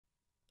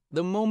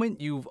the moment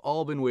you've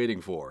all been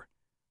waiting for.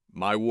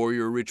 My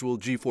Warrior Ritual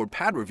G4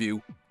 pad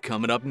review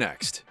coming up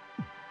next.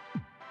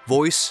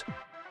 Voice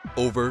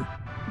over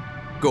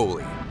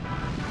goalie.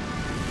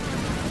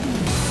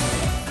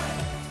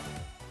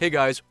 Hey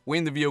guys,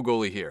 Wayne the VO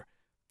Goalie here.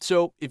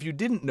 So, if you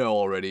didn't know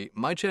already,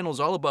 my channel is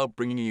all about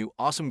bringing you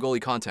awesome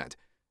goalie content.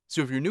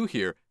 So if you're new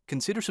here,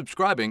 consider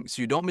subscribing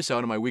so you don't miss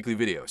out on my weekly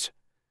videos.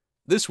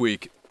 This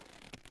week,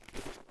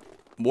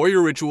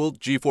 Warrior Ritual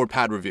G4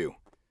 pad review.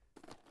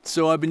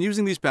 So I've been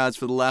using these pads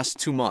for the last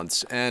 2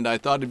 months, and I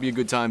thought it'd be a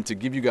good time to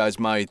give you guys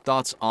my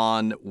thoughts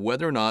on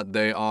whether or not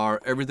they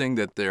are everything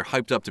that they're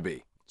hyped up to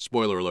be.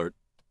 Spoiler alert,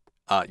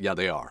 yeah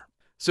they are.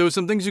 So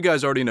some things you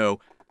guys already know,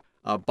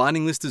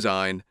 bindingless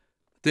design,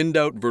 thinned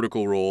out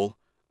vertical roll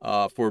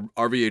for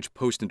RVH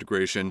post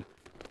integration,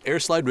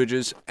 air slide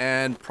ridges,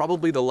 and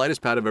probably the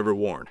lightest pad I've ever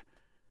worn.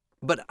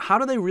 But how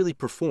do they really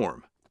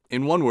perform?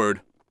 In one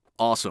word,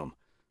 awesome.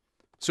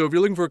 So if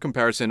you're looking for a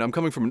comparison, I'm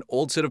coming from an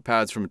old set of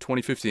pads from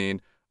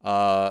 2015.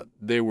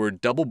 They were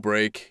double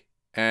break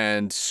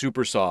and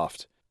super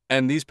soft.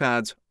 And these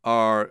pads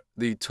are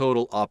the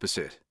total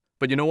opposite.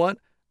 But you know what?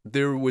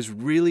 There was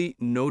really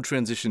no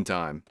transition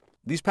time.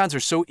 These pads are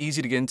so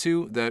easy to get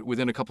into that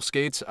within a couple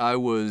skates, I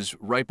was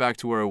right back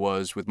to where I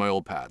was with my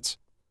old pads.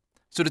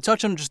 So to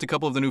touch on just a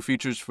couple of the new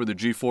features for the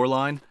G4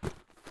 line,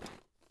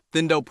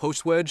 thinned out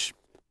post wedge,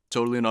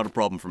 totally not a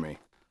problem for me.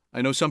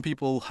 I know some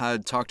people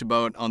had talked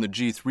about on the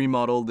G3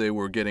 model they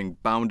were getting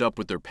bound up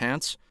with their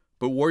pants,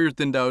 but Warrior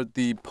thinned out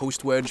the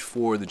post wedge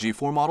for the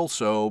G4 model,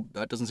 so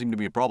that doesn't seem to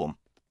be a problem.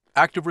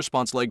 Active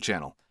response leg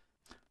channel.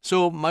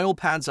 So my old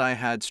pads I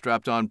had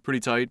strapped on pretty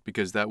tight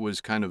because that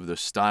was kind of the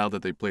style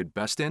that they played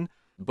best in.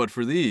 But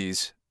for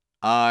these,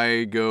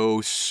 I go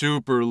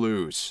super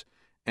loose.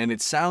 And it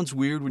sounds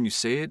weird when you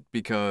say it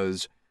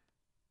because,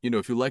 you know,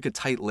 if you like a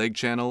tight leg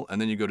channel and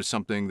then you go to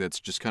something that's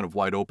just kind of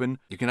wide open,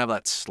 you can have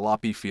that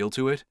sloppy feel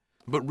to it.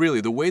 But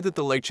really, the way that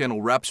the leg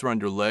channel wraps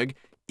around your leg,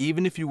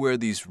 even if you wear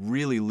these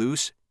really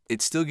loose,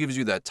 it still gives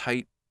you that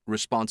tight,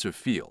 responsive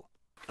feel.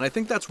 And I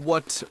think that's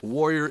what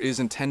Warrior is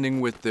intending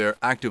with their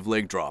active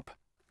leg drop.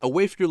 A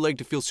way for your leg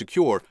to feel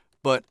secure,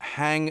 but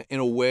hang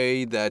in a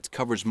way that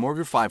covers more of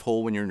your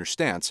 5-hole when you're in your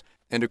stance,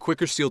 and a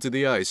quicker seal to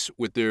the ice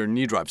with their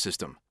knee drive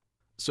system.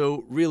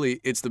 So really,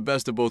 it's the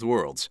best of both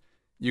worlds.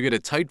 You get a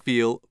tight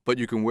feel, but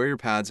you can wear your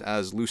pads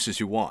as loose as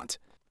you want.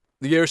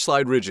 The air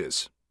slide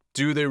ridges.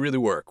 Do they really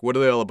work? What are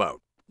they all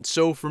about?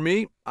 So for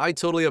me, I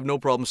totally have no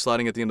problem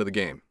sliding at the end of the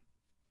game.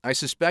 I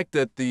suspect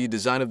that the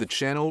design of the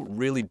channel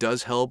really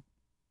does help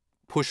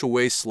push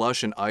away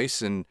slush and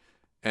ice and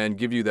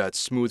give you that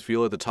smooth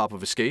feel at the top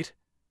of a skate.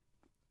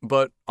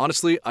 But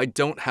honestly, I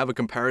don't have a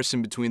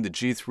comparison between the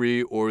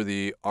G3 or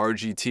the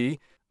RGT,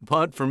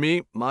 but for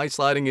me, my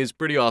sliding is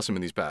pretty awesome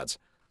in these pads.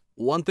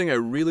 One thing I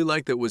really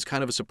like that was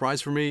kind of a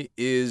surprise for me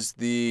is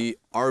the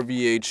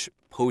RVH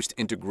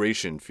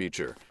post-integration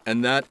feature.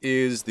 And that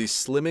is the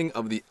slimming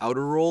of the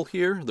outer roll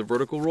here, the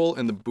vertical roll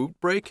and the boot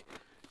brake,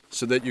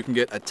 so that you can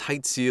get a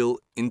tight seal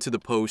into the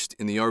post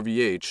in the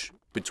RVH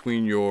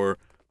between your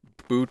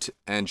boot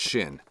and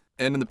shin.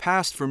 And in the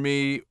past, for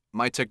me,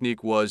 my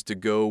technique was to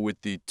go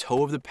with the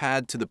toe of the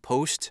pad to the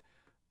post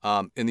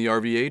in the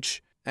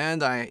RVH.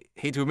 And I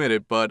hate to admit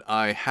it, but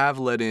I have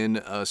let in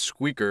a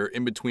squeaker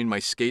in between my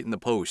skate and the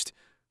post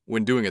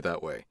when doing it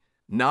that way.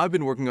 Now I've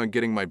been working on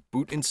getting my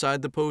boot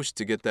inside the post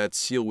to get that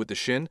seal with the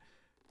shin.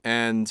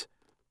 And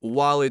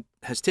while it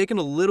has taken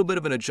a little bit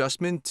of an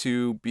adjustment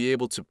to be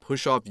able to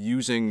push off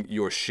using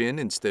your shin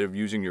instead of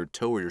using your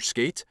toe or your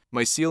skate,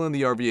 my seal in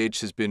the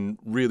RVH has been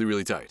really,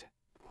 really tight.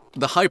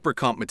 The hyper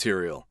comp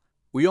material.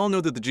 We all know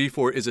that the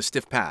G4 is a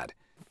stiff pad,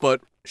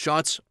 but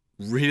shots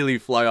really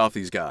fly off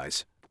these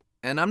guys.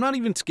 And I'm not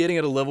even skating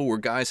at a level where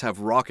guys have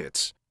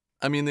rockets.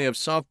 I mean, they have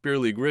soft beer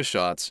league wrist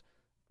shots,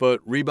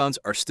 but rebounds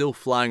are still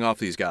flying off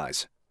these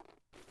guys.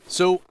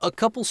 So a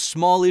couple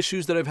small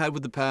issues that I've had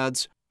with the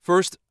pads.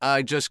 First,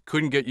 I just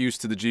couldn't get used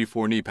to the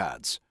G4 knee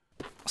pads.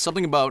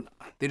 Something about,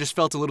 they just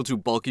felt a little too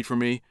bulky for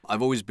me.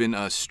 I've always been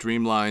a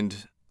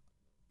streamlined,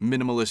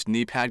 minimalist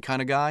knee pad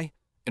kind of guy.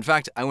 In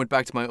fact, I went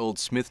back to my old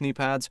Smith knee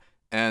pads,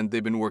 and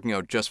they've been working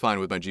out just fine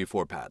with my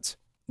G4 pads.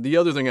 The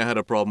other thing I had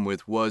a problem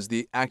with was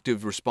the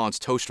active response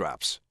toe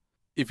straps.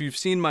 If you've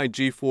seen my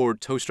G4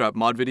 toe strap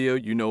mod video,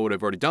 you know what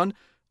I've already done.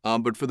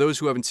 But for those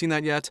who haven't seen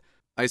that yet,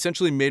 I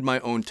essentially made my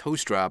own toe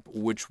strap,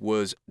 which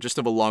was just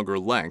of a longer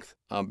length,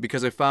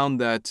 because I found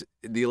that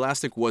the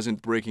elastic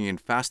wasn't breaking in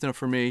fast enough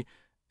for me,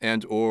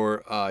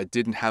 or it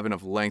didn't have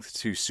enough length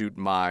to suit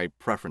my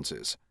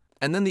preferences.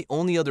 And then the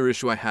only other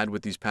issue I had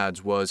with these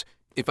pads was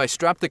if I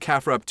strapped the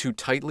calf wrap too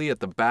tightly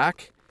at the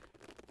back,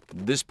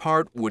 this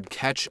part would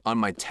catch on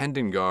my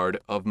tendon guard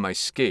of my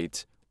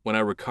skate when I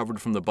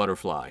recovered from the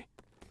butterfly.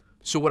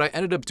 So what I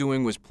ended up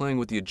doing was playing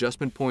with the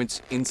adjustment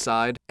points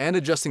inside and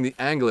adjusting the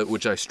angle at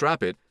which I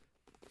strap it,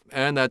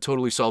 and that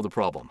totally solved the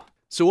problem.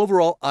 So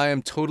overall, I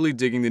am totally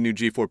digging the new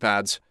G4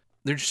 pads.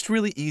 They're just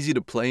really easy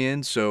to play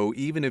in, so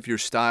even if your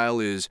style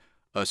is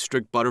a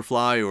strict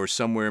butterfly or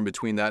somewhere in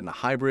between that and a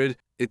hybrid,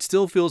 it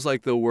still feels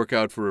like they'll work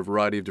out for a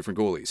variety of different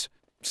goalies.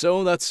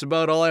 So that's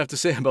about all I have to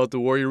say about the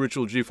Warrior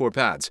Ritual G4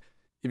 pads.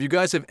 If you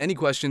guys have any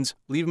questions,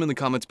 leave them in the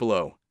comments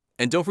below.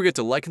 And don't forget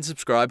to like and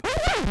subscribe.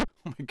 Oh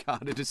my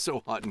god, it is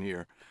so hot in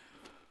here.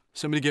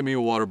 Somebody get me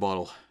a water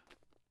bottle.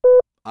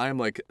 I am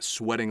like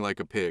sweating like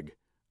a pig.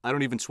 I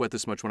don't even sweat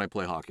this much when I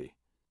play hockey.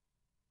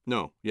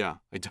 No, yeah,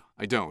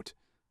 I don't.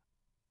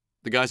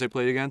 The guys I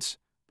played against,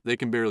 they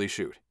can barely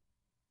shoot.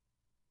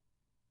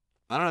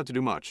 I don't have to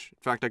do much.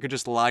 In fact, I could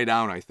just lie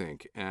down, I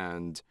think,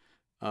 and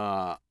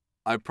I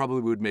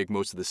probably would make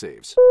most of the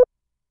saves.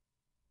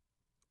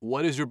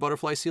 What is your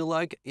butterfly seal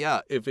like?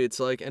 Yeah, if it's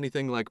like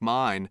anything like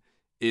mine,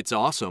 it's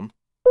awesome.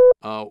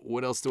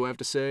 What else do I have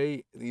to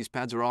say? These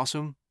pads are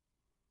awesome.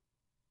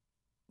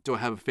 Do I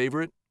have a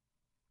favorite?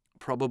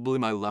 Probably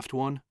my left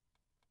one.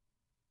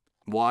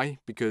 Why?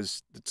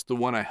 Because it's the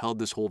one I held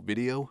this whole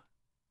video.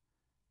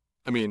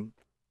 I mean,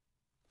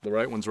 the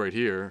right one's right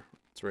here.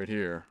 It's right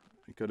here.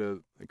 I could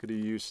have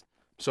used.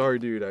 Sorry,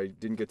 dude, I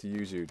didn't get to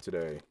use you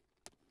today.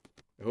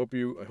 I hope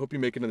you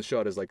make it in the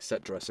shot as like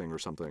set dressing or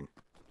something.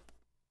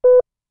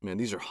 Man,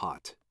 these are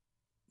hot.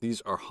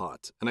 These are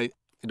hot, and I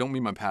don't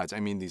mean my pads. I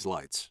mean these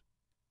lights.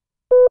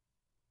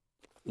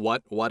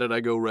 What? Why did I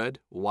go red?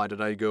 Why did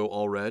I go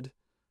all red?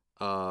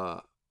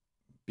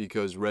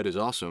 Because red is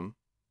awesome,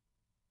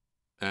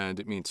 and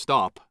it means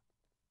stop,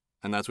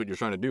 and that's what you're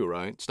trying to do,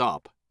 right?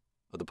 Stop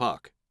of the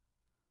puck.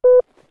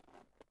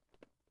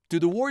 Do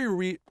the Warrior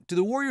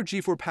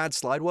G4 pads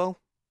slide well?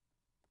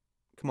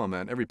 Come on,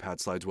 man. Every pad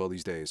slides well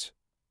these days.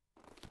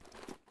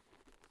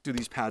 Do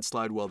these pads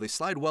slide well? They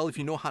slide well if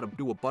you know how to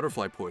do a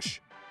butterfly push.